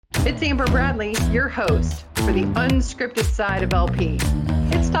It's Amber Bradley, your host for the unscripted side of LP.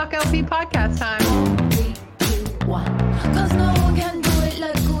 It's TalkLP podcast time. 3, 2, 1. 'Cause no one can do it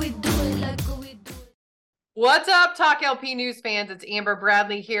like we do it, like we do it. What's up, TalkLP news fans? It's Amber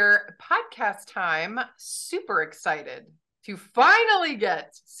Bradley here. Podcast time. Super excited to finally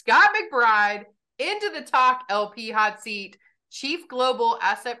get Scott McBride into the TalkLP hot seat, Chief Global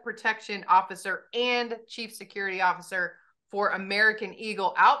Asset Protection Officer and Chief Security Officer for American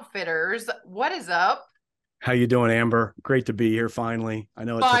Eagle Outfitters. What is up? How you doing, Amber? Great to be here finally. I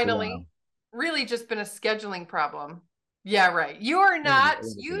know it took a while. Really just been a scheduling problem. Yeah, right. You are not,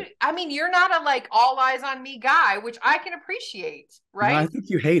 you're not a like all eyes on me guy, which I can appreciate, right? No, I think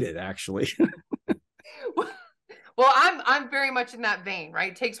you hate it, actually. Well, I'm very much in that vein,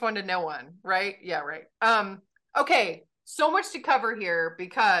 right? It takes one to know one, right? Yeah, right. Okay. So much to cover here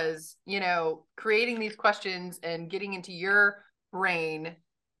because, creating these questions and getting into your brain,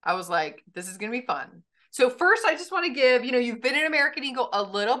 I was like, this is going to be fun. So first, I just want to give, you've been in American Eagle a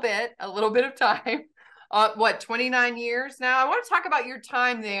little bit of time, 29 years now. I want to talk about your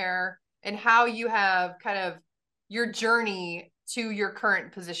time there and how you have kind of your journey to your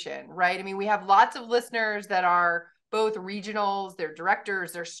current position, right? I mean, we have lots of listeners that are both regionals, they're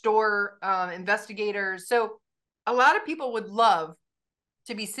directors, they're store investigators. So a lot of people would love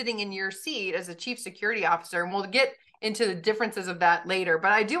to be sitting in your seat as a chief security officer, and we'll get into the differences of that later.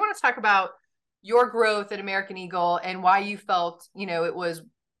 But I do want to talk about your growth at American Eagle and why you felt, it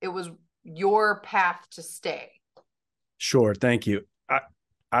was your path to stay. Sure. Thank you.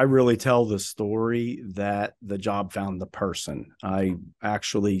 I really tell the story that the job found the person. I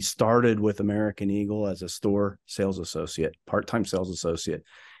actually started with American Eagle as a store sales associate, part-time sales associate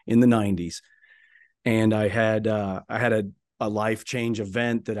in the 90s. And I had a life change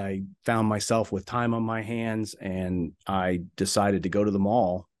event that I found myself with time on my hands, and I decided to go to the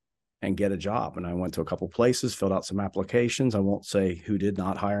mall and get a job. And I went to a couple places, filled out some applications. I won't say who did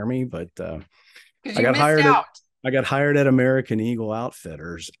not hire me, but I got hired at American Eagle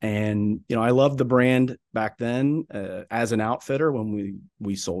Outfitters. And, I loved the brand back then as an outfitter when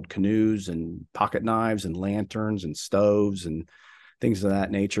we sold canoes and pocket knives and lanterns and stoves and things of that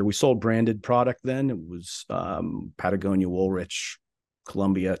nature. We sold branded product then. It was Patagonia, Woolrich,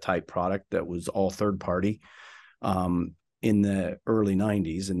 Columbia type product that was all third party in the early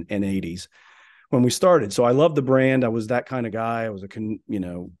 90s and 80s when we started. So I loved the brand. I was that kind of guy. I was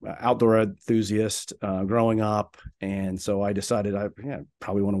outdoor enthusiast growing up. And so I decided I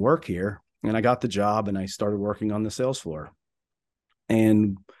probably want to work here. And I got the job and I started working on the sales floor.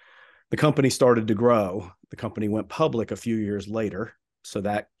 And the company started to grow. The company went public a few years later. So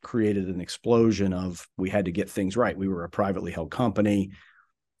that created an explosion of, we had to get things right. We were a privately held company,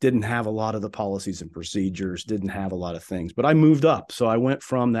 didn't have a lot of the policies and procedures, didn't have a lot of things, but I moved up. So I went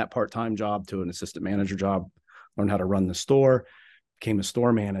from that part-time job to an assistant manager job, learned how to run the store, became a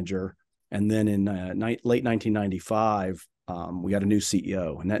store manager. And then in late 1995, we got a new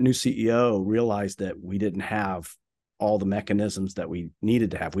CEO, and that new CEO realized that we didn't have all the mechanisms that we needed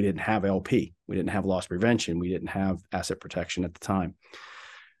to have. We didn't have LP. We didn't have loss prevention. We didn't have asset protection at the time.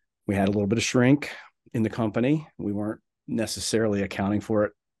 We had a little bit of shrink in the company. We weren't necessarily accounting for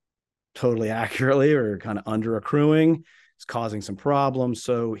it totally accurately, or kind of under accruing. It's causing some problems.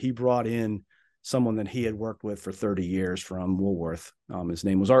 So he brought in someone that he had worked with for 30 years from Woolworth. His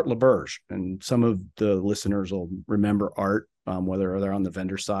name was Art LaBerge. And some of the listeners will remember Art, whether they're on the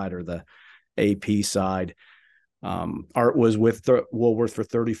vendor side or the AP side. Art was with Woolworth for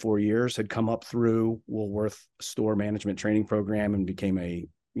 34 years, had come up through Woolworth store management training program and became a,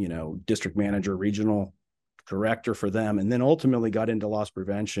 district manager, regional director for them. And then ultimately got into loss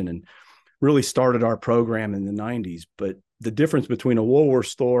prevention and really started our program in the 90s. But the difference between a Woolworth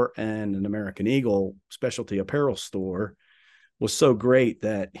store and an American Eagle specialty apparel store was so great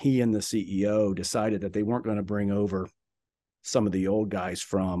that he and the CEO decided that they weren't going to bring over some of the old guys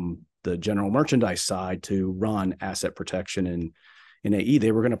from the general merchandise side to run asset protection in AE.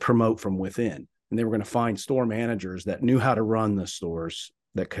 They were going to promote from within, and they were going to find store managers that knew how to run the stores,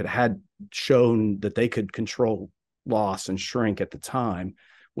 that had shown that they could control loss and shrink at the time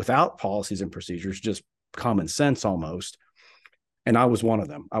without policies and procedures, just common sense almost. And I was one of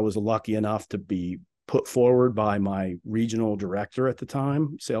them. I was lucky enough to be put forward by my regional director at the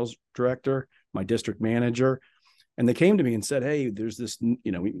time, sales director, my district manager. And they came to me and said, hey, there's this, we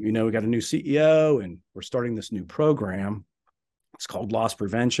got a new CEO and we're starting this new program. It's called loss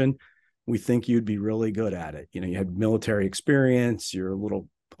prevention. We think you'd be really good at it. You had military experience. You're a little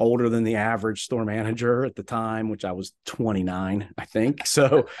older than the average store manager at the time, which I was 29, I think.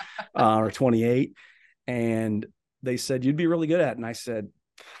 So, or 28. And they said, you'd be really good at it. And I said,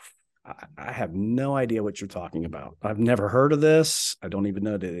 I have no idea what you're talking about. I've never heard of this. I don't even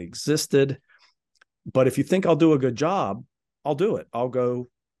know that it existed. But if you think I'll do a good job, I'll do it. I'll go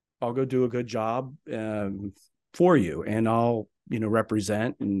do a good job for you, and I'll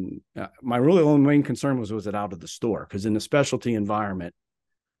represent. And my really only main concern was it out of the store, because in the specialty environment,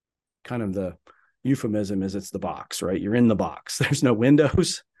 kind of the euphemism is it's the box, right? You're in the box. There's no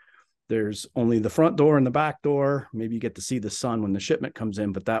windows. There's only the front door and the back door. Maybe you get to see the sun when the shipment comes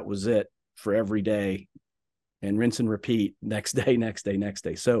in, but that was it for every day, and rinse and repeat next day, next day, next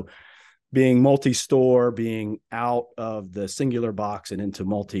day. So being multi-store, being out of the singular box and into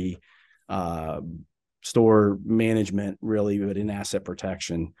multi-store management, really, but in asset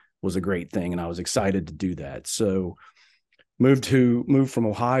protection, was a great thing. And I was excited to do that. So moved from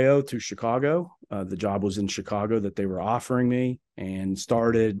Ohio to Chicago. The job was in Chicago that they were offering me, and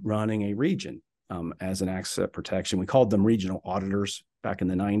started running a region as an asset protection. We called them regional auditors back in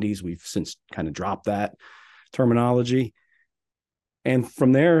the 90s. We've since kind of dropped that terminology. And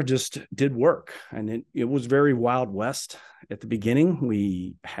from there, just did work. And it was very Wild West at the beginning.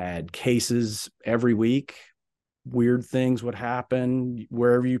 We had cases every week. Weird things would happen.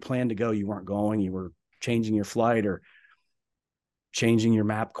 Wherever you planned to go, you weren't going. You were changing your flight or changing your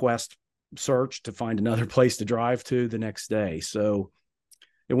MapQuest search to find another place to drive to the next day. So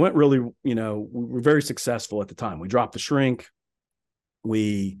it went really, we were very successful at the time. We dropped the shrink.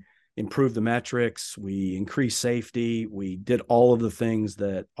 We improved the metrics. We increased safety. We did all of the things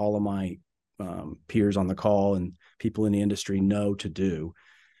that all of my peers on the call and people in the industry know to do.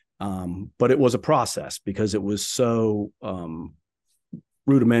 But it was a process, because it was so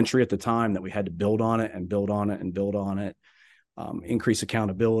rudimentary at the time that we had to build on it and build on it and build on it. Increase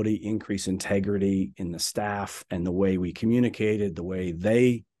accountability, increase integrity in the staff and the way we communicated, the way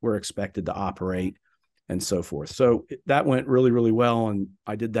they were expected to operate, and so forth. So that went really, really well. And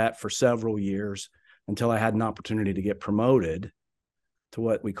I did that for several years until I had an opportunity to get promoted to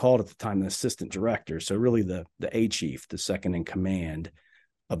what we called at the time the assistant director. So really the A chief, the second in command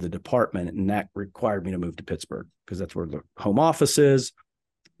of the department. And that required me to move to Pittsburgh, because that's where the home office is.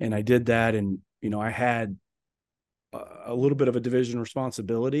 And I did that. And, I had a little bit of a division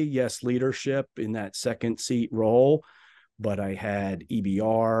responsibility. Yes, leadership in that second seat role, but I had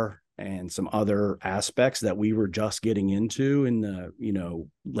EBR and some other aspects that we were just getting into in the,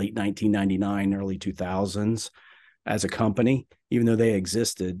 late 1999, early 2000s as a company, even though they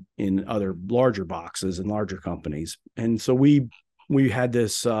existed in other larger boxes and larger companies. And so we had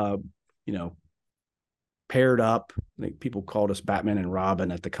this, paired up. I think people called us Batman and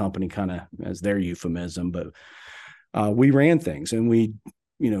Robin at the company, kind of as their euphemism, but we ran things, and we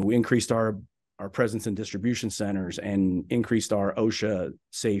increased our presence in distribution centers and increased our OSHA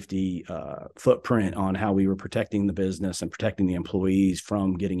safety footprint on how we were protecting the business and protecting the employees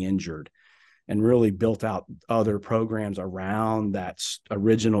from getting injured, and really built out other programs around that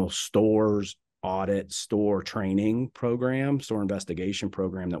original stores audit, store training program, store investigation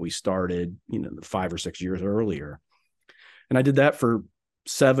program that we started, 5 or 6 years earlier. And I did that for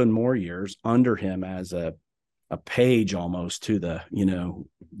 7 more years under him as a page almost to the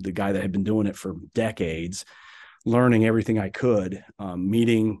guy that had been doing it for decades, learning everything I could,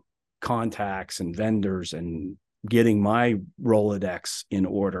 meeting contacts and vendors and getting my Rolodex in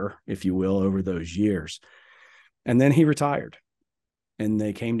order, if you will, over those years. And then he retired, and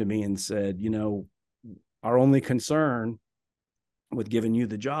they came to me and said, our only concern with giving you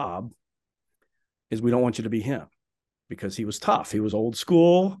the job is we don't want you to be him, because he was tough. He was old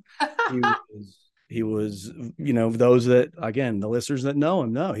school. He was, those that, again, the listeners that know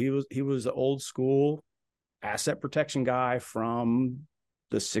him know he was an old school asset protection guy from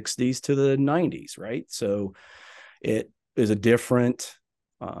the 60s to the 90s, right? So it is a different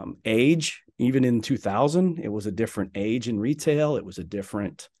age. Even in 2000, it was a different age in retail. It was a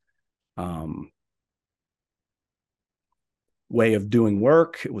different way of doing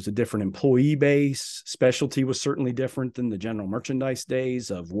work. It was a different employee base. Specialty was certainly different than the general merchandise days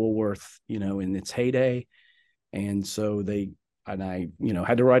of Woolworth, in its heyday. And so I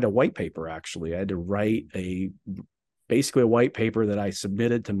had to write a white paper. Actually, I had to write basically a white paper that I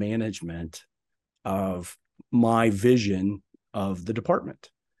submitted to management of my vision of the department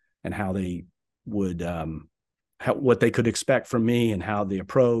and how they would, what they could expect from me, and how the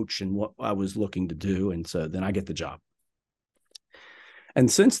approach and what I was looking to do. And so then I get the job. And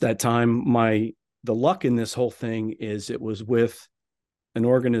since that time, the luck in this whole thing is it was with an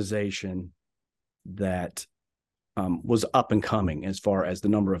organization that was up and coming as far as the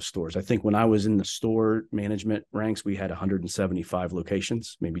number of stores. I think when I was in the store management ranks, we had 175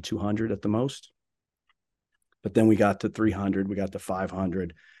 locations, maybe 200 at the most. But then we got to 300, we got to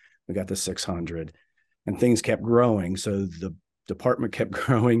 500, we got to 600, and things kept growing. So the department kept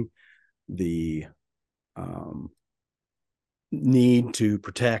growing. The need to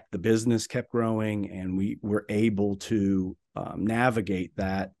protect the business kept growing, and we were able to navigate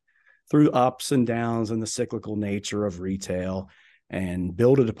that through ups and downs and the cyclical nature of retail, and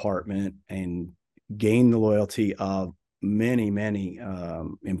build a department and gain the loyalty of many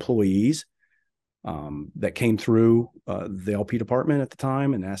employees that came through the LP department at the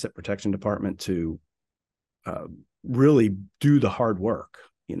time and asset protection department to really do the hard work.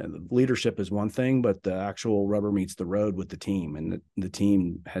 The leadership is one thing, but the actual rubber meets the road with the team. And the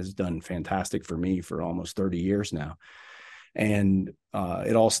team has done fantastic for me for almost 30 years now. And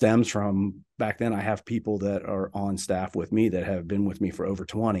it all stems from back then. I have people that are on staff with me that have been with me for over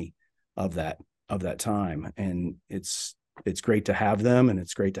 20 of that time. And it's great to have them, and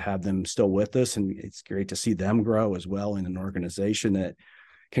it's great to have them still with us. And it's great to see them grow as well in an organization that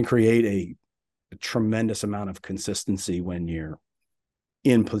can create a tremendous amount of consistency when you're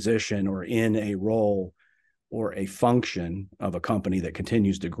in position or in a role or a function of a company that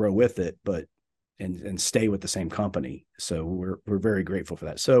continues to grow with it, but and stay with the same company. So we're very grateful for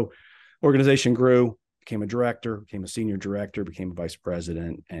that. So organization grew, became a director, became a senior director, became a vice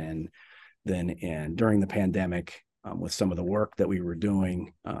president. And then during the pandemic, with some of the work that we were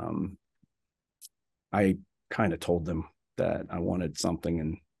doing, I kind of told them that I wanted something,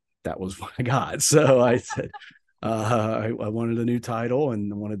 and that was what I got. So I said, I wanted a new title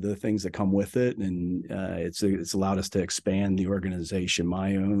and wanted the things that come with it. And it's allowed us to expand the organization,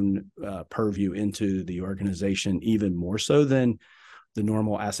 my own purview into the organization, even more so than the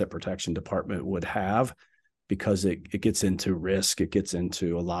normal asset protection department would have, because it gets into risk. It gets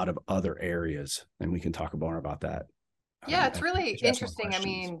into a lot of other areas, and we can talk more about that. Yeah, it's really interesting. I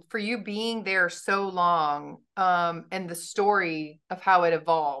mean, for you being there so long, and the story of how it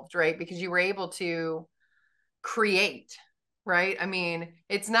evolved, right? Because you were able to create, right? I mean,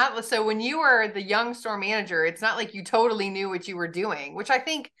 it's not so when you were the young store manager, it's not like you totally knew what you were doing, which I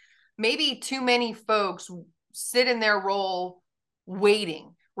think maybe too many folks sit in their role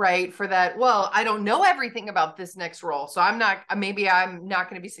waiting, right? For that, well, I don't know everything about this next role, so maybe I'm not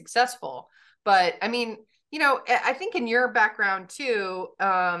going to be successful. But I mean, I think in your background too,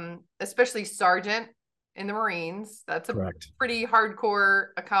 especially sergeant in the Marines, that's a Correct. pretty hardcore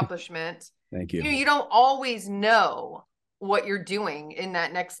accomplishment. Thank you. You don't always know what you're doing in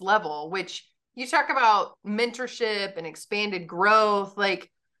that next level, which you talk about mentorship and expanded growth.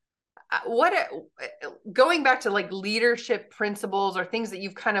 Like going back to like leadership principles or things that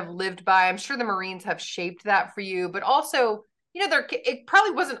you've kind of lived by, I'm sure the Marines have shaped that for you, but also, it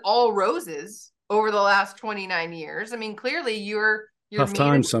probably wasn't all roses over the last 29 years. I mean, clearly you're tough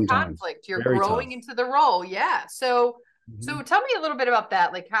times sometimes. Conflict. You're Very growing tough. into the role. Yeah. So tell me a little bit about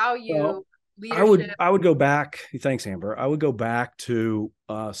that, like how you leadership. I would go back. Thanks, Amber. I would go back to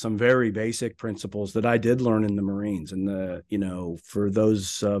some very basic principles that I did learn in the Marines, and for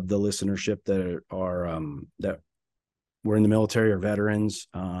those of the listenership that that were in the military or veterans,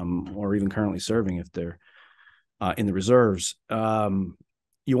 or even currently serving, if they're in the reserves,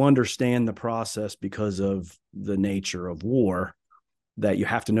 you understand the process because of the nature of war, that you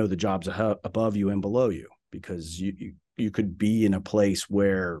have to know the jobs above you and below you, because you could be in a place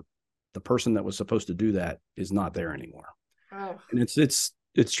where the person that was supposed to do that is not there anymore. Oh. And it's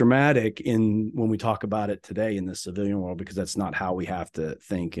dramatic when we talk about it today in the civilian world, because that's not how we have to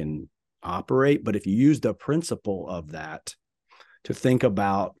think and operate. But if you use the principle of that to think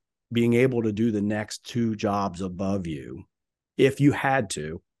about being able to do the next two jobs above you, if you had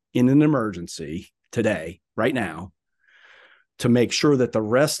to, in an emergency today, right now, to make sure that the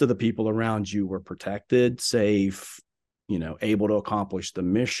rest of the people around you were protected, safe, able to accomplish the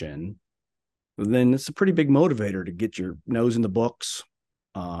mission, then it's a pretty big motivator to get your nose in the books,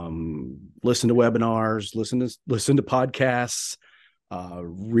 listen to webinars, listen to podcasts,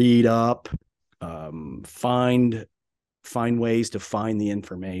 read up, find ways to find the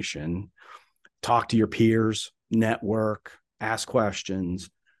information, talk to your peers, network, ask questions,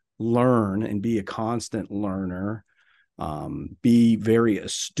 learn, and be a constant learner. Be very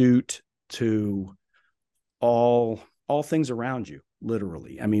astute to all things around you,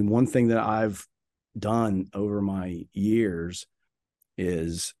 literally. I mean, one thing that I've done over my years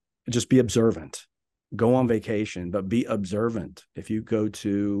is just be observant. Go on vacation, but be observant. If you go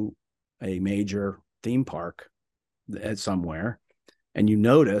to a major theme park at somewhere and you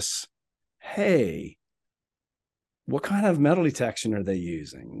notice, hey, what kind of metal detection are they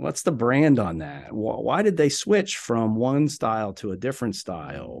using? What's the brand on that? Why did they switch from one style to a different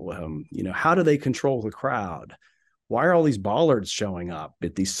style? How do they control the crowd? Why are all these bollards showing up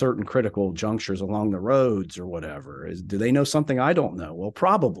at these certain critical junctures along the roads or whatever? Do they know something I don't know? Well,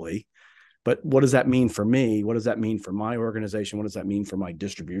 probably. But what does that mean for me? What does that mean for my organization? What does that mean for my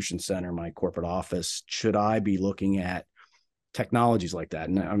distribution center, my corporate office? Should I be looking at technologies like that?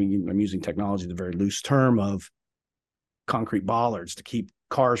 And I mean, I'm using technology, the very loose term of concrete bollards to keep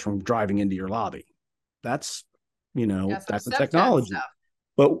cars from driving into your lobby. That's, that's the technology.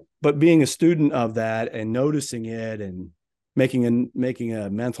 But being a student of that and noticing it and making a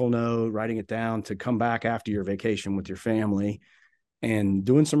mental note, writing it down to come back after your vacation with your family and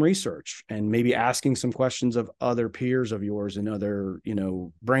doing some research and maybe asking some questions of other peers of yours and other,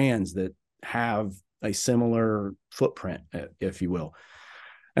 brands that have a similar footprint, if you will,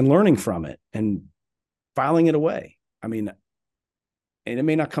 and learning from it and filing it away. I mean, and it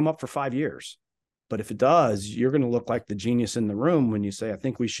may not come up for 5 years, but if it does, you're going to look like the genius in the room when you say, I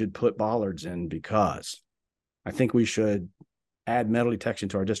think we should put bollards in because I think we should add metal detection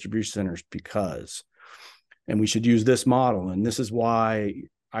to our distribution centers because, and we should use this model. And this is why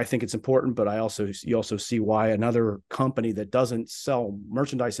I think it's important, but you also see why another company that doesn't sell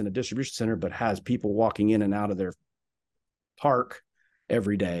merchandise in a distribution center, but has people walking in and out of their park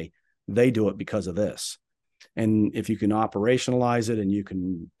every day, they do it because of this. And if you can operationalize it and you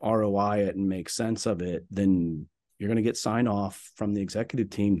can ROI it and make sense of it, then you're going to get sign off from the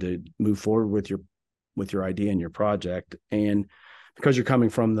executive team to move forward with your idea and your project. And because you're coming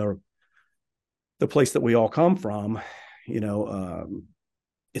from the place that we all come from,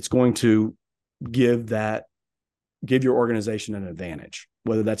 it's going to give your organization an advantage,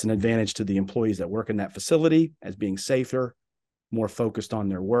 whether that's an advantage to the employees that work in that facility as being safer, more focused on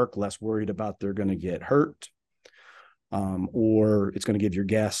their work, less worried about they're going to get hurt, or it's going to give your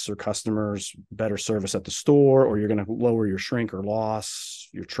guests or customers better service at the store, or you're going to lower your shrink or loss,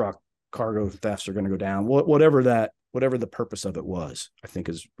 your truck cargo thefts are going to go down, whatever the purpose of it was, I think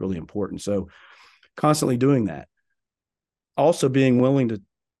is really important. So constantly doing that. Also being willing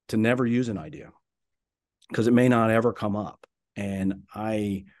to never use an idea because it may not ever come up. And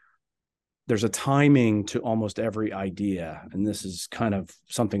there's a timing to almost every idea. And this is kind of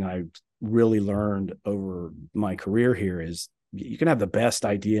something I really learned over my career here is you can have the best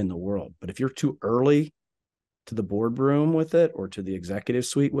idea in the world, but if you're too early to the boardroom with it or to the executive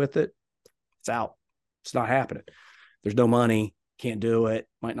suite with it, it's out. It's not happening. There's no money. Can't do it.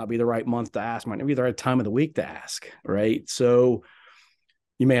 Might not be the right month to ask. Might not be the right time of the week to ask. Right. So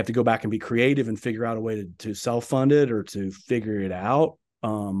you may have to go back and be creative and figure out a way to self-fund it or to figure it out.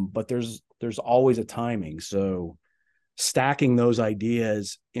 But there's always a timing. So stacking those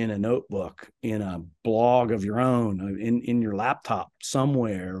ideas in a notebook, in a blog of your own, in your laptop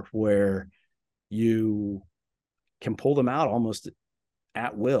somewhere where you can pull them out almost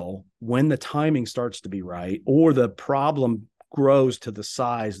at will when the timing starts to be right or the problem grows to the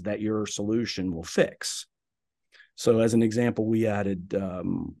size that your solution will fix. So as an example, we added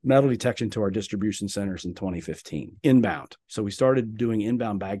metal detection to our distribution centers in 2015, inbound. So we started doing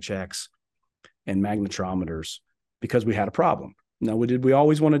inbound bag checks and magnetometers because we had a problem. Now, did we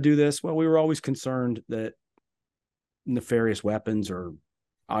always want to do this? Well, we were always concerned that nefarious weapons or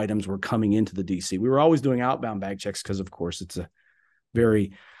items were coming into the DC. We were always doing outbound bag checks because, of course, it's a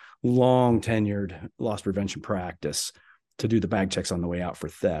very long tenured loss prevention practice to do the bag checks on the way out for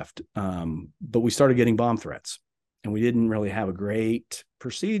theft. But we started getting bomb threats and we didn't really have a great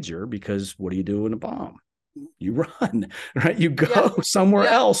procedure because what do you do in a bomb? You run, right? You go somewhere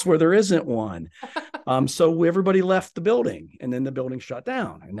else where there isn't one. So everybody left the building and then the building shut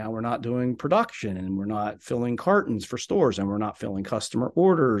down. And now we're not doing production and we're not filling cartons for stores and we're not filling customer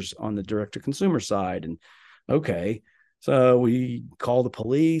orders on the direct to consumer side. And okay, so we call the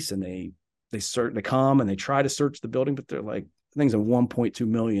police and they come and they try to search the building, but they're like things of 1.2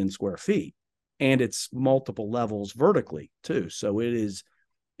 million square feet and it's multiple levels vertically too. So it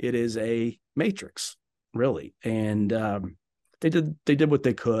is a matrix really. And they did what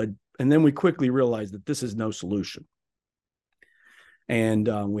they could. And then we quickly realized that this is no solution. And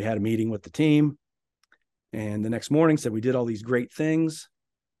we had a meeting with the team and the next morning said, we did all these great things.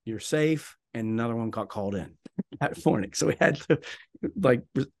 You're safe. And another one got called in that morning. So we had to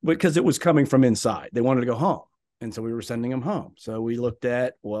because it was coming from inside, they wanted to go home. And so we were sending them home. So we looked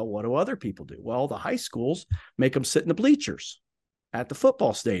at, well, what do other people do? Well, the high schools make them sit in the bleachers at the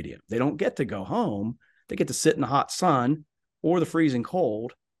football stadium. They don't get to go home. They get to sit in the hot sun or the freezing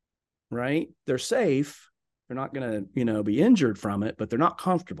cold, right? They're safe. They're not going to, be injured from it, but they're not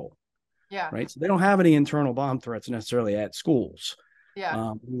comfortable. Yeah. right? So they don't have any internal bomb threats necessarily at schools.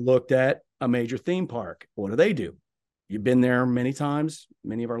 Yeah. We looked at a major theme park. What do? You've been there many times.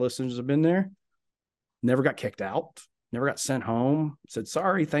 Many of our listeners have been there. Never got kicked out. Never got sent home. Said,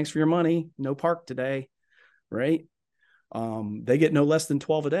 sorry, thanks for your money. No park today, right? They get no less than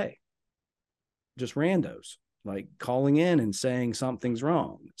 12 a day. Just randos, like calling in and saying something's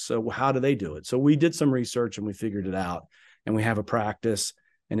wrong. So how do they do it? So we did some research and we figured it out, and we have a practice,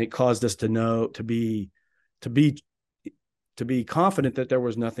 and it caused us to know, to be confident that there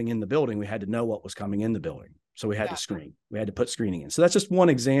was nothing in the building. We had to know what was coming in the building. So we had to screen. We had to put screening in. So that's just one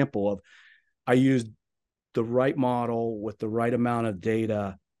example of, I used the right model with the right amount of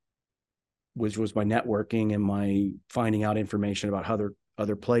data, which was my networking and my finding out information about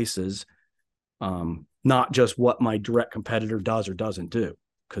other places, not just what my direct competitor does or doesn't do.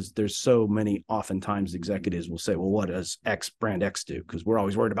 Because there's so many, oftentimes executives will say, well, what does brand X do? Because we're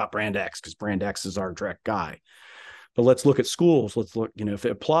always worried about brand X, because brand X is our direct guy. But let's look at schools. Let's look, if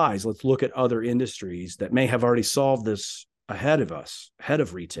it applies, let's look at other industries that may have already solved this ahead of us, ahead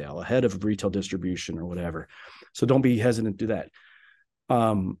of retail distribution or whatever. So don't be hesitant to do that.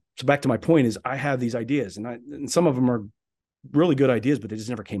 So back to my point is, I have these ideas, and some of them are really good ideas, but they just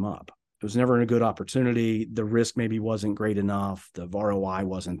never came up. It was never a good opportunity. The risk maybe wasn't great enough. The ROI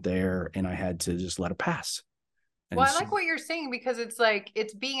wasn't there, and I had to just let it pass. And well, I like what you're saying, because it's like,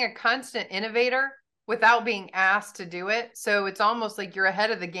 it's being a constant innovator without being asked to do it. So it's almost like you're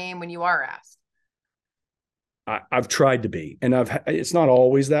ahead of the game when you are asked. I've tried to be, and it's not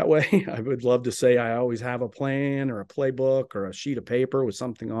always that way. I would love to say I always have a plan or a playbook or a sheet of paper with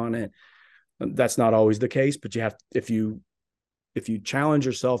something on it. That's not always the case, but you have, if you challenge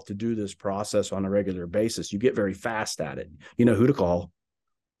yourself to do this process on a regular basis, you get very fast at it. You know who to call.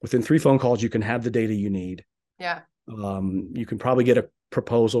 Within 3 phone calls, you can have the data you need. Yeah. You can probably get a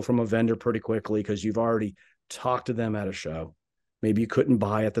proposal from a vendor pretty quickly, because you've already talked to them at a show. Maybe you couldn't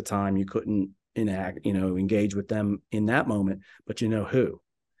buy at the time. You couldn't engage with them in that moment, but you know who,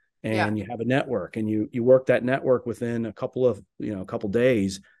 and you have a network, and you work that network. Within a couple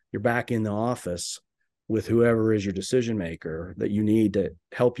days, you're back in the office with whoever is your decision maker that you need to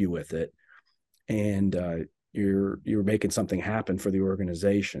help you with it. And you're making something happen for the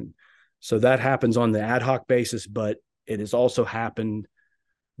organization. So that happens on the ad hoc basis, but it has also happened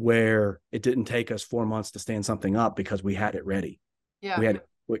where it didn't take us 4 months to stand something up, because we had it ready. Yeah.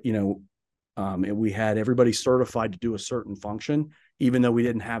 We had everybody certified to do a certain function, even though we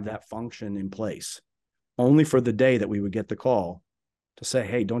didn't have that function in place, only for the day that we would get the call to say,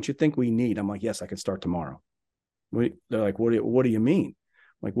 hey, don't you think we need? I'm like, yes, I can start tomorrow. They're like, what do you mean?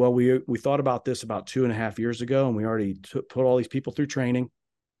 I'm like, well, we thought about this about 2.5 years ago, and we already put all these people through training.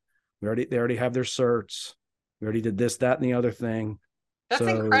 They already have their certs. We already did this, that, and the other thing. That's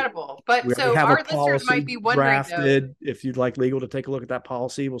incredible. But we so have our a listeners might be wondering, drafted. If you'd like legal to take a look at that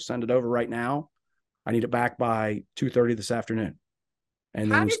policy, we'll send it over right now. I need it back by 2:30 this afternoon. And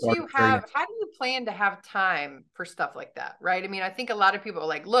then how do you plan to have time for stuff like that? Right. I mean, I think a lot of people are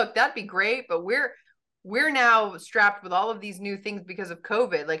like, look, that'd be great, but we're now strapped with all of these new things because of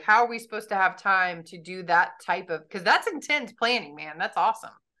COVID. Like, how are we supposed to have time to do that type of, because that's intense planning, man. That's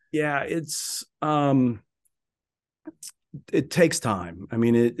awesome. Yeah, it's it takes time. I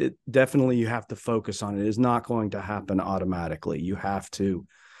mean, it definitely, you have to focus on it. It is not going to happen automatically. You have to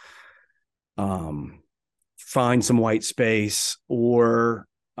find some white space, or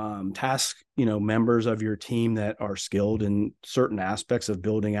task members of your team that are skilled in certain aspects of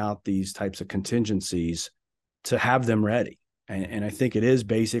building out these types of contingencies, to have them ready. And I think it is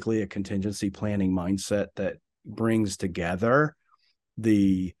basically a contingency planning mindset that brings together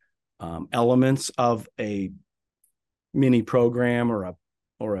the elements of a mini program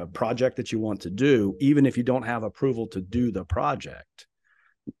or a project that you want to do, even if you don't have approval to do the project.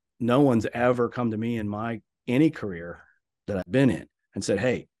 No one's ever come to me in any career that I've been in and said,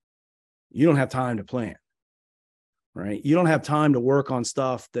 hey, you don't have time to plan, right? You don't have time to work on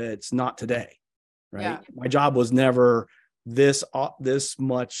stuff that's not today, right? Yeah. My job was never this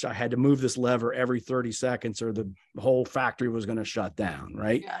much. I had to move this lever every 30 seconds or the whole factory was going to shut down,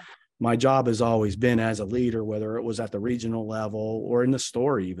 right? Yeah. My job has always been, as a leader, whether it was at the regional level or in the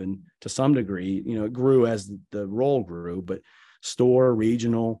store, even to some degree, it grew as the role grew, but store,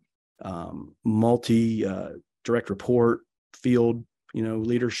 regional, multi direct report, field,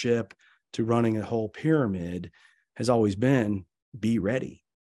 leadership, to running a whole pyramid, has always been be ready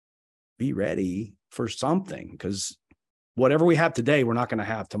for something, because whatever we have today, we're not going to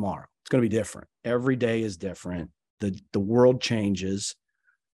have tomorrow. It's going to be different. Every day is different. The world changes.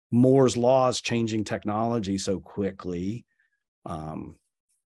 Moore's law is changing technology so quickly.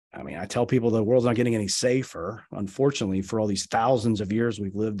 I mean, I tell people the world's not getting any safer. Unfortunately, for all these thousands of years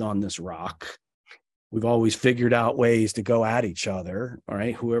we've lived on this rock, we've always figured out ways to go at each other, all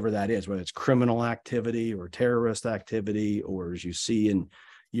right, whoever that is, whether it's criminal activity or terrorist activity, or as you see in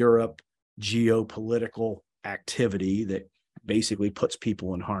Europe, geopolitical activity that basically puts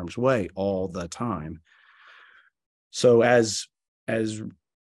people in harm's way all the time. So as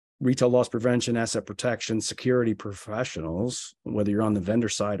retail loss prevention, asset protection, security professionals, whether you're on the vendor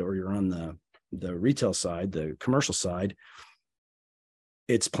side or you're on the retail side, the commercial side,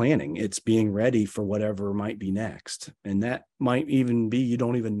 it's planning, it's being ready for whatever might be next. And that might even be, you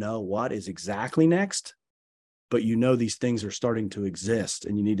don't even know what is exactly next, but you know these things are starting to exist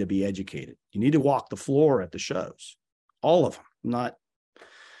and you need to be educated. You need to walk the floor at the shows, all of them, not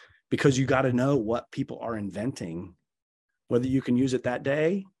because you got to know what people are inventing, whether you can use it that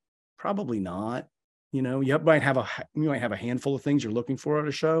day. Probably not. You know, you might have a handful of things you're looking for at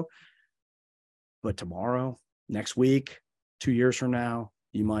a show, but tomorrow, next week, 2 years from now,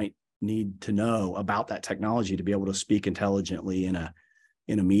 you might need to know about that technology to be able to speak intelligently in a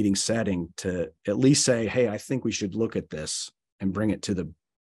meeting setting, to at least say, hey, I think we should look at this and bring them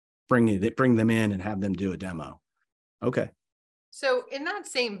in and have them do a demo. Okay. So in that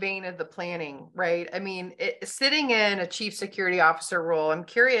same vein of the planning, right? I mean, sitting in a chief security officer role, I'm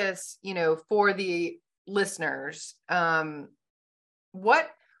curious, for the listeners, what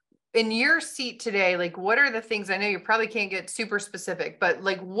in your seat today, like, what are the things, I know you probably can't get super specific, but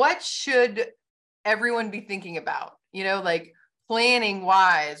like, what should everyone be thinking about, like planning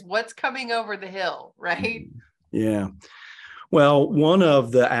wise, what's coming over the hill, right? Yeah. Well, one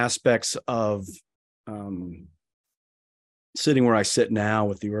of the aspects of, sitting where I sit now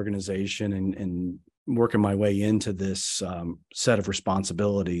with the organization and working my way into this set of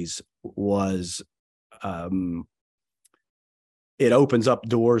responsibilities was it opens up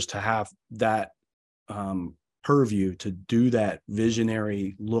doors to have that purview to do that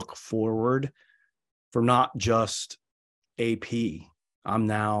visionary look forward for not just AP. I'm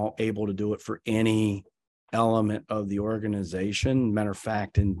now able to do it for any element of the organization. Matter of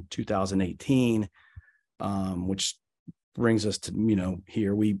fact, in 2018, which brings us to,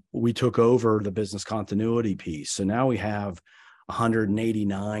 here we took over the business continuity piece. So now we have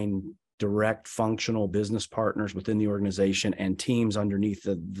 189 direct functional business partners within the organization and teams underneath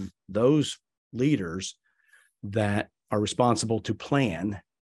those leaders that are responsible to plan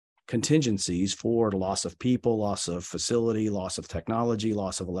contingencies for the loss of people, loss of facility, loss of technology,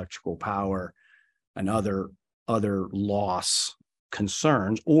 loss of electrical power, and other loss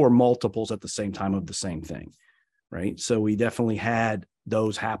concerns, or multiples at the same time of the same thing. Right. So we definitely had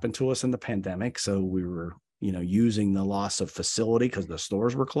those happen to us in the pandemic. So we were, using the loss of facility because the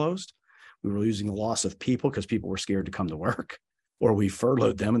stores were closed. We were using the loss of people because people were scared to come to work, or we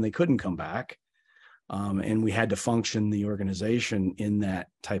furloughed them and they couldn't come back. And we had to function the organization in that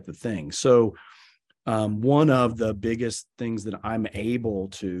type of thing. So one of the biggest things that I'm able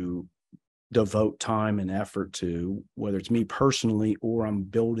to devote time and effort to, whether it's me personally or I'm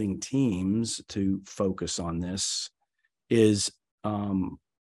building teams to focus on this, is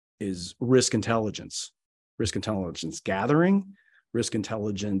risk intelligence gathering, risk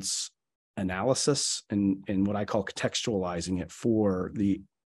intelligence analysis, and what I call contextualizing it for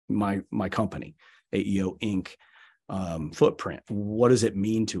my company, AEO Inc. Footprint. What does it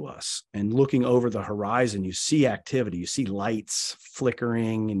mean to us? And looking over the horizon, you see activity, you see lights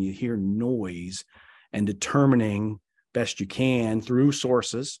flickering, and you hear noise, and determining best you can through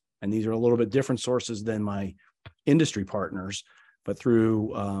sources. And these are a little bit different sources than my industry partners, but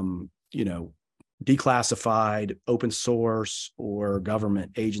through, declassified, open source, or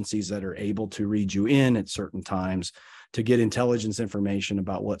government agencies that are able to read you in at certain times to get intelligence information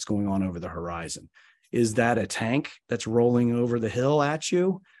about what's going on over the horizon. Is that a tank that's rolling over the hill at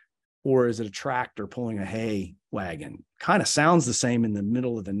you? Or is it a tractor pulling a hay wagon? Kind of sounds the same in the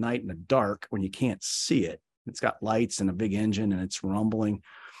middle of the night in the dark when you can't see it. It's got lights and a big engine and it's rumbling.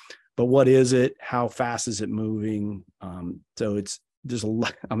 But what is it? How fast is it moving? So there's a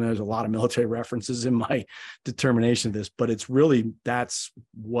lot of military references in my determination of this, but it's really, that's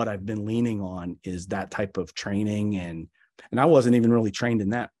what I've been leaning on, is that type of training. And I wasn't even really trained in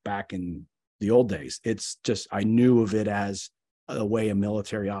that back in the old days. It's just, I knew of it as a way a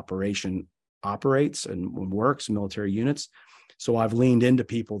military operation operates and works, military units. So I've leaned into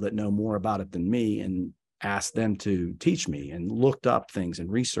people that know more about it than me and asked them to teach me, and looked up things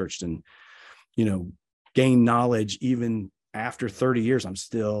and researched and, gained knowledge. Even after 30 years, I'm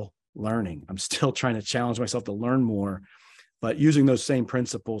still learning. I'm still trying to challenge myself to learn more, but using those same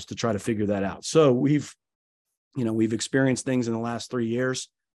principles to try to figure that out. So we've experienced things in the last 3 years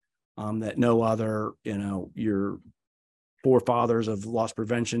that no other, your forefathers of loss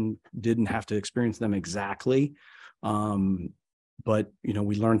prevention didn't have to experience them exactly. But, we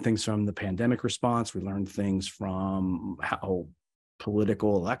learned things from the pandemic response. We learned things from how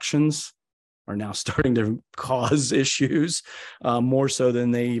political elections are now starting to cause issues, more so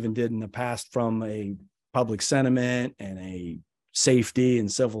than they even did in the past, from a public sentiment and a safety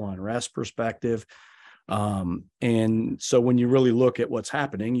and civil unrest perspective. And so when you really look at what's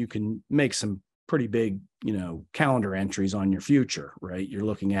happening, you can make some pretty big, calendar entries on your future, right? You're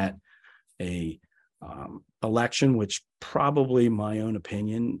looking at a election, which probably, my own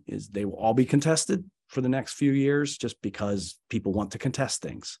opinion, is they will all be contested for the next few years, just because people want to contest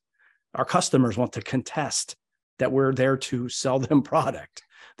things. Our customers want to contest that we're there to sell them product.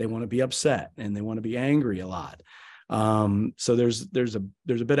 They want to be upset and they want to be angry a lot. So there's a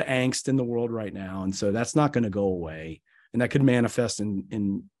bit of angst in the world right now, and so that's not going to go away, and that could manifest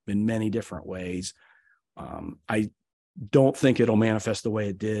in many different ways. I don't think it'll manifest the way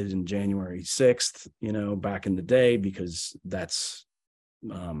it did in January 6th, back in the day, because that's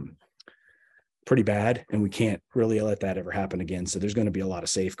pretty bad, and we can't really let that ever happen again. So there's going to be a lot of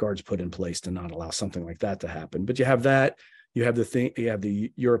safeguards put in place to not allow something like that to happen. But you have that. You have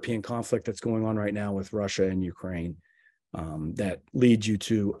the European conflict that's going on right now with Russia and Ukraine, that leads you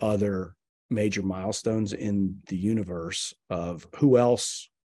to other major milestones in the universe of who else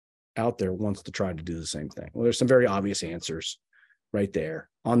out there wants to try to do the same thing. Well, there's some very obvious answers right there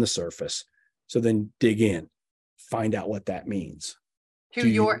on the surface. So then dig in, find out what that means.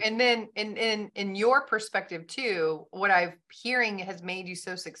 And then in your perspective too, what I'm hearing has made you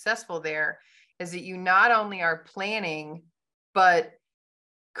so successful there is that you not only are planning, but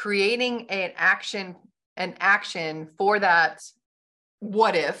creating an action for that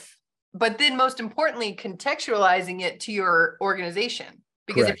what if, but then most importantly, contextualizing it to your organization.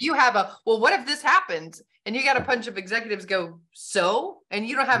 Because Correct. if you have what if this happens, and you got a bunch of executives go, and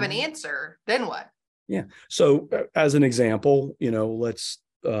you don't have an answer, then what? Yeah. So as an example, let's,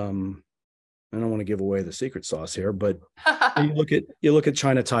 I don't want to give away the secret sauce here, but you look at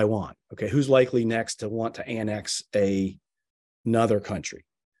China, Taiwan. Okay. Who's likely next to want to annex another country?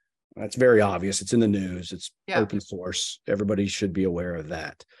 That's very obvious. It's in the news. It's open source. Everybody should be aware of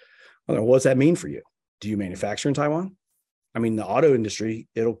that. Well, what does that mean for you? Do you manufacture in Taiwan? I mean, the auto industry,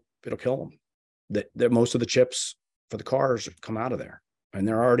 it'll kill them. That most of the chips for the cars come out of there, and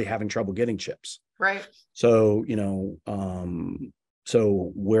they're already having trouble getting chips. Right. So,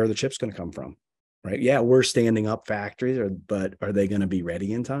 so where are the chips going to come from? Right. Yeah, we're standing up factories, but are they going to be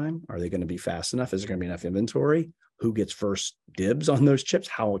ready in time? Are they going to be fast enough? Is there going to be enough inventory? Who gets first dibs on those chips?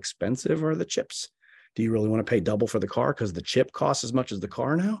 How expensive are the chips? Do you really want to pay double for the car because the chip costs as much as the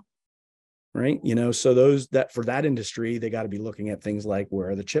car now? Right. So for that industry, they got to be looking at things like, where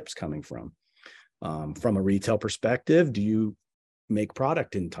are the chips coming from? From a retail perspective, do you make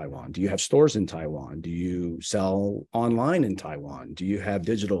product in Taiwan? Do you have stores in Taiwan? Do you sell online in Taiwan? Do you have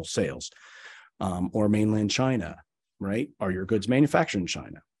digital sales? Or mainland China, right? Are your goods manufactured in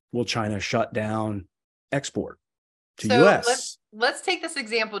China? Will China shut down export to US? Let's take this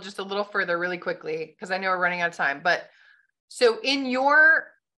example just a little further really quickly, because I know we're running out of time. But so in your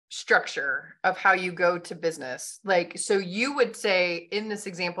structure of how you go to business, so you would say in this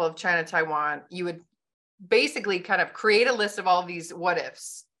example of China, Taiwan, you would basically kind of create a list of all of these what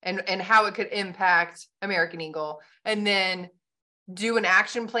ifs and how it could impact American Eagle, and then do an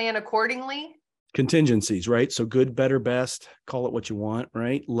action plan accordingly. Contingencies, right? So good, better, best, call it what you want,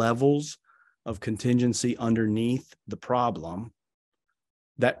 right? Levels of contingency underneath the problem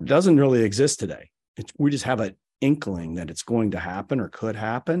that doesn't really exist today. We just have an inkling that it's going to happen or could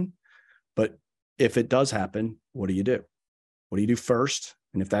happen. But if it does happen, what do you do? What do you do first?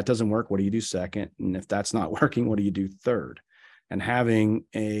 And if that doesn't work, what do you do second? And if that's not working, what do you do third? And having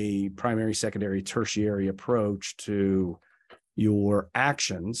a primary, secondary, tertiary approach to your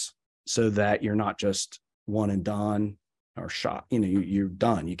actions, so that you're not just one and done or shot, you're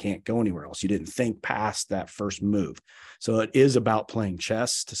done. You can't go anywhere else. You didn't think past that first move. So it is about playing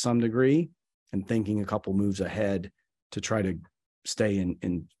chess to some degree and thinking a couple moves ahead to try to stay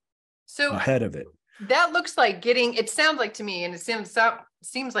in ahead of it. That looks like it sounds like to me, and it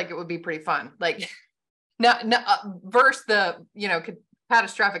seems like it would be pretty fun. Not versus the,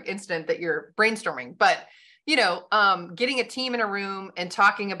 catastrophic incident that you're brainstorming, but getting a team in a room and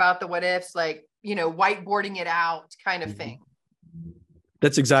talking about the what ifs, whiteboarding it out kind of thing.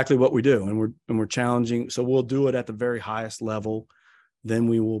 That's exactly what we do. And we're challenging. So we'll do it at the very highest level. Then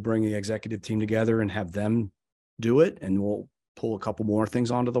we will bring the executive team together and have them do it. And we'll pull a couple more things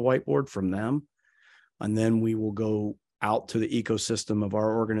onto the whiteboard from them. And then we will go out to the ecosystem of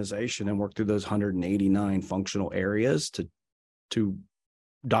our organization and work through those 189 functional areas to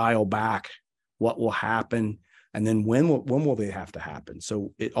dial back what will happen. And then when will they have to happen?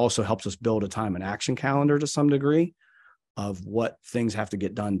 So it also helps us build a time and action calendar to some degree of what things have to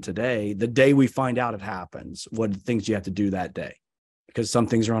get done today. The day we find out it happens, what things you have to do that day, because some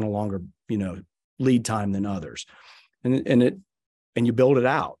things are on a longer, lead time than others. And you build it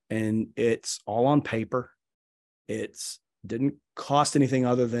out, and it's all on paper. It's didn't cost anything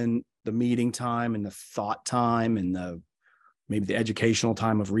other than the meeting time and the thought time and maybe the educational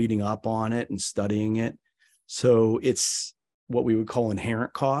time of reading up on it and studying it. So it's what we would call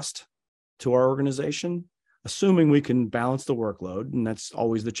inherent cost to our organization, assuming we can balance the workload. And that's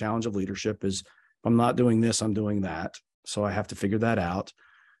always the challenge of leadership is, if I'm not doing this, I'm doing that. So I have to figure that out.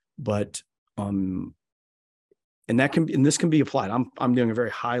 But, and this can be applied. I'm doing a very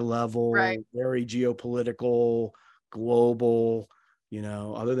high level, right, very geopolitical, global,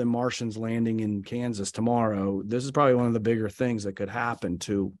 other than Martians landing in Kansas tomorrow, this is probably one of the bigger things that could happen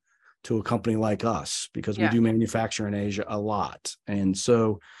to a company like us, because we do manufacture in Asia a lot. And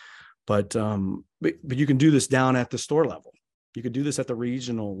so, but you can do this down at the store level. You could do this at the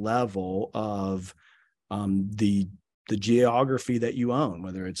regional level of the geography that you own,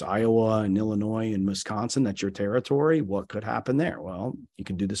 whether it's Iowa and Illinois and Wisconsin, that's your territory. What could happen there? Well, you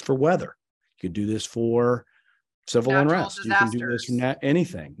can do this for weather. You could do this for civil natural unrest. You can do this for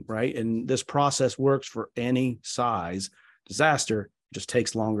anything, right? And this process works for any size disaster. It just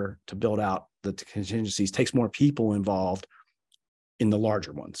takes longer to build out the contingencies, takes more people involved in the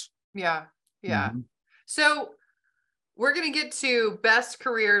larger ones. Yeah. Mm-hmm. So we're going to get to best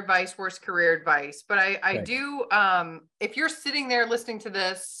career advice, worst career advice, but I Right. do, if you're sitting there listening to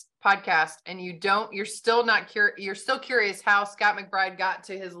this podcast and you're still curious how Scott McBride got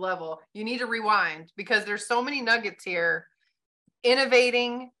to his level, you need to rewind, because there's so many nuggets here.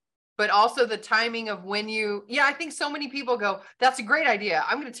 Innovating, but also the timing of when I think so many people go, that's a great idea,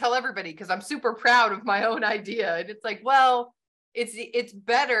 I'm going to tell everybody because I'm super proud of my own idea. And it's like, well, it's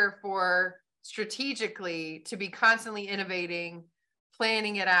better for strategically to be constantly innovating,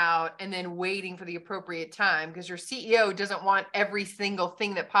 planning it out, and then waiting for the appropriate time, because your CEO doesn't want every single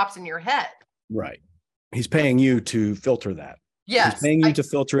thing that pops in your head. Right. He's paying you to filter that. Yes. He's paying you to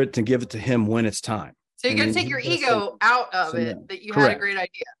filter it, to give it to him when it's time. So you got to take your ego out of it, that you had a great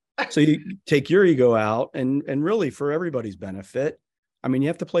idea. So you take your ego out, and really for everybody's benefit, I mean, you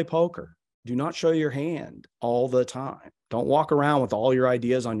have to play poker. Do not show your hand all the time. Don't walk around with all your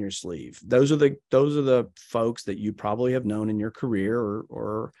ideas on your sleeve. Those are the folks that you probably have known in your career,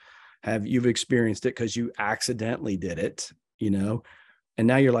 or you've experienced it because you accidentally did it, and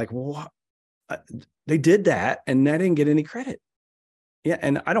now you're like, well, they did that and I didn't get any credit. Yeah.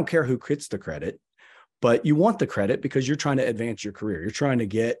 And I don't care who gets the credit, but you want the credit because you're trying to advance your career. You're trying to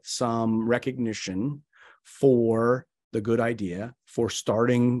get some recognition for the good idea, for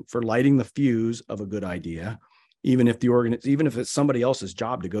lighting the fuse of a good idea, even if it's somebody else's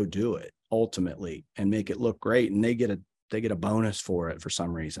job to go do it ultimately and make it look great, and they get a bonus for it for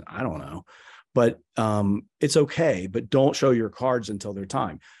some reason. I don't know, but it's okay. But don't show your cards until their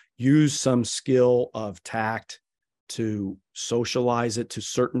time. Use some skill of tact to socialize it to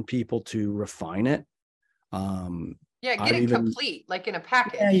certain people, to refine it. Get it complete, like in a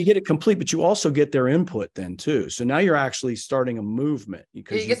package. Yeah, you get it complete, but you also get their input then too. So now you're actually starting a movement,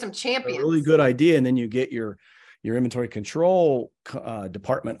 because you get some champions. A really good idea, and then you get your inventory control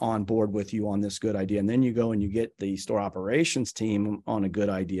department on board with you on this good idea, and then you go and you get the store operations team on a good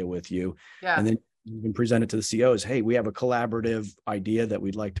idea with you, and then you can present it to the CEOs. Hey, we have a collaborative idea that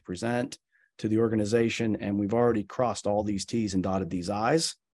we'd like to present to the organization, and we've already crossed all these T's and dotted these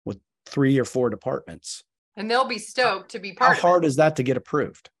I's with 3 or 4 departments. And they'll be stoked to be part of it. How hard is that to get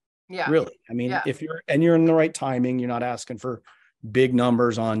approved? Yeah. Really. I mean, if you're in the right timing, you're not asking for big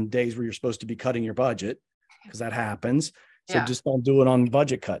numbers on days where you're supposed to be cutting your budget, because that happens. So just don't do it on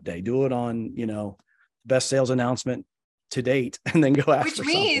budget cut day. Do it on, best sales announcement to date, and then go after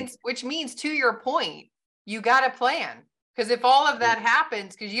which means to your point, you got to plan. Because if all of that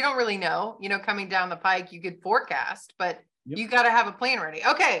happens, because you don't really know, coming down the pike, you could forecast, but you got to have a plan ready.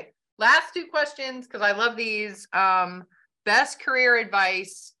 Okay. Last 2 questions, because I love these. Best career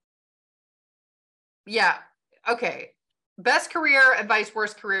advice. Yeah. Okay. Best career advice,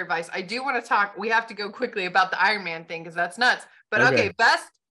 worst career advice. I do want to talk. We have to go quickly about the Ironman thing, because that's nuts. But okay,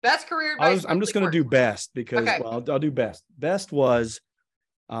 best career advice. I'm just going to do best, because I'll do best. Best was,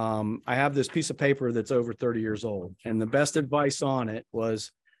 I have this piece of paper that's over 30 years old, and the best advice on it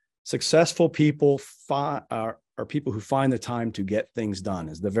was, Successful people are people who find the time to get things done,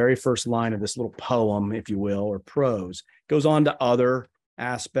 is the very first line of this little poem, if you will, or prose. Goes on to other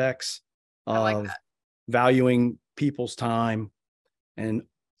aspects of valuing people's time and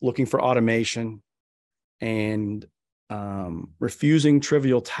looking for automation and refusing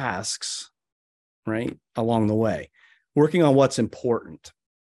trivial tasks, right, along the way. Working on what's important,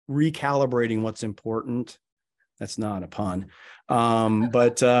 recalibrating what's important. That's not a pun.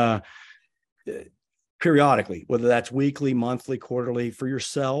 But periodically, whether that's weekly, monthly, quarterly, for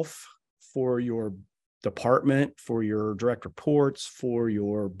yourself, for your department, for your direct reports, for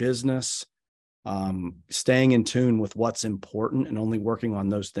your business, staying in tune with what's important and only working on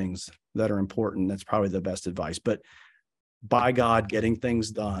those things that are important. That's probably the best advice. But by God, getting things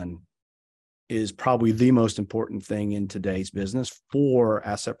done is probably the most important thing in today's business for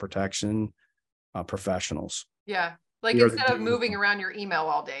asset protection professionals. Yeah. Like instead of moving around your email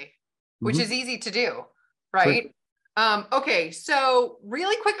all day, which is easy to do, right? Sure. Okay. So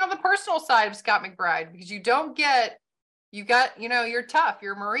really quick on the personal side of Scott McBride, because you're tough,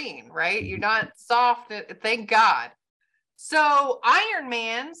 you're a Marine, right? You're not soft. Thank God. So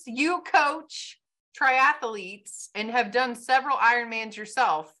Ironmans, you coach triathletes and have done several Ironmans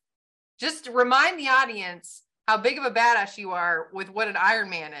yourself. Just remind the audience how big of a badass you are with what an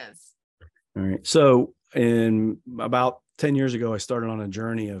Ironman is. All right. So in about 10 years ago, I started on a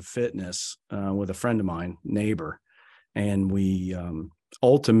journey of fitness with a friend of mine, neighbor, and we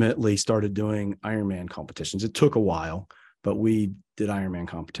ultimately started doing Ironman competitions. It took a while, but we did Ironman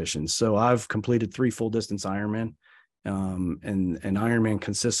competitions. So I've completed 3 full distance Ironman. And an Ironman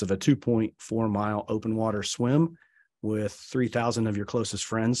consists of a 2.4 mile open water swim with 3,000 of your closest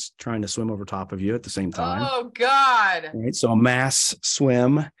friends trying to swim over top of you at the same time. Oh God. Right. So a mass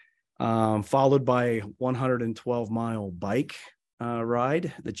swim, followed by a 112-mile bike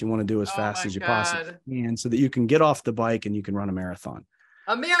ride that you want to do as fast as you possibly can, so that you can get off the bike and you can run a marathon.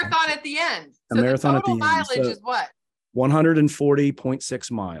 A marathon at the end. A marathon at the end. Mileage is what?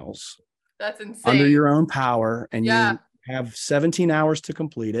 140.6 miles. That's insane. Under your own power, and you have 17 hours to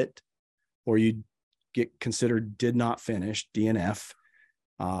complete it, or you get considered did not finish, DNF.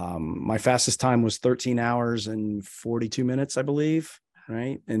 My fastest time was 13 hours and 42 minutes, I believe.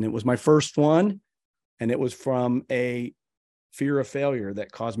 Right. And it was my first one. And it was from a fear of failure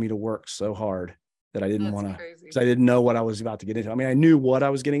that caused me to work so hard that I didn't want to, because I didn't know what I was about to get into. I mean, I knew what I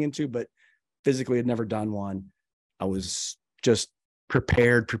was getting into, but physically had never done one. I was just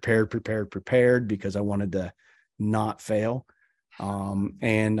prepared because I wanted to not fail.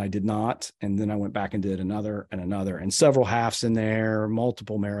 And I did not. And then I went back and did another and several halves in there,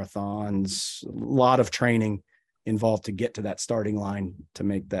 multiple marathons, a lot of training involved to get to that starting line to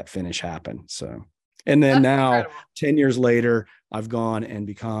make that finish happen. So, and then now incredible. 10 years later, I've gone and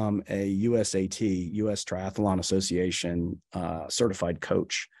become a USAT, US Triathlon Association certified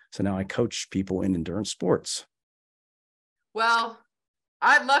coach. So now I coach people in endurance sports. Well,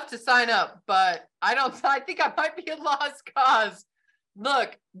 I'd love to sign up, but I think I might be a lost cause.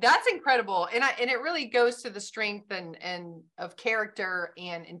 Look, that's incredible. And it really goes to the strength and of character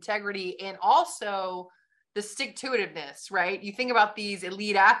and integrity, and also the stick-to-itiveness, right? You think about these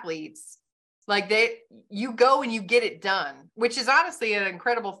elite athletes, like you go and you get it done, which is honestly an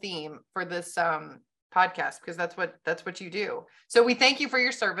incredible theme for this podcast, because that's what you do. So we thank you for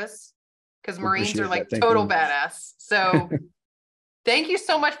your service, because Marines are like total badass. So thank you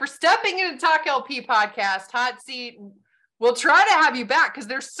so much for stepping into TalkLP podcast hot seat. We'll try to have you back, because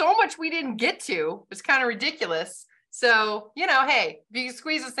there's so much we didn't get to. It's kind of ridiculous. So, hey, if you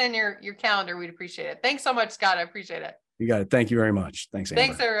squeeze us in your calendar, we'd appreciate it. Thanks so much, Scott. I appreciate it. You got it. Thank you very much. Thanks, Amber.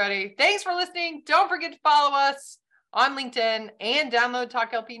 Thanks, everybody. Thanks for listening. Don't forget to follow us on LinkedIn and download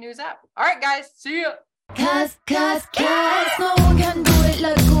TalkLP News app. All right, guys. See ya. Cause no one can do it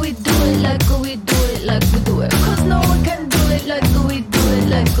like we do it, like we do it, like we do it. Cause no one can do it like we do it,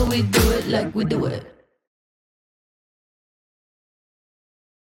 like we do it, like we do it.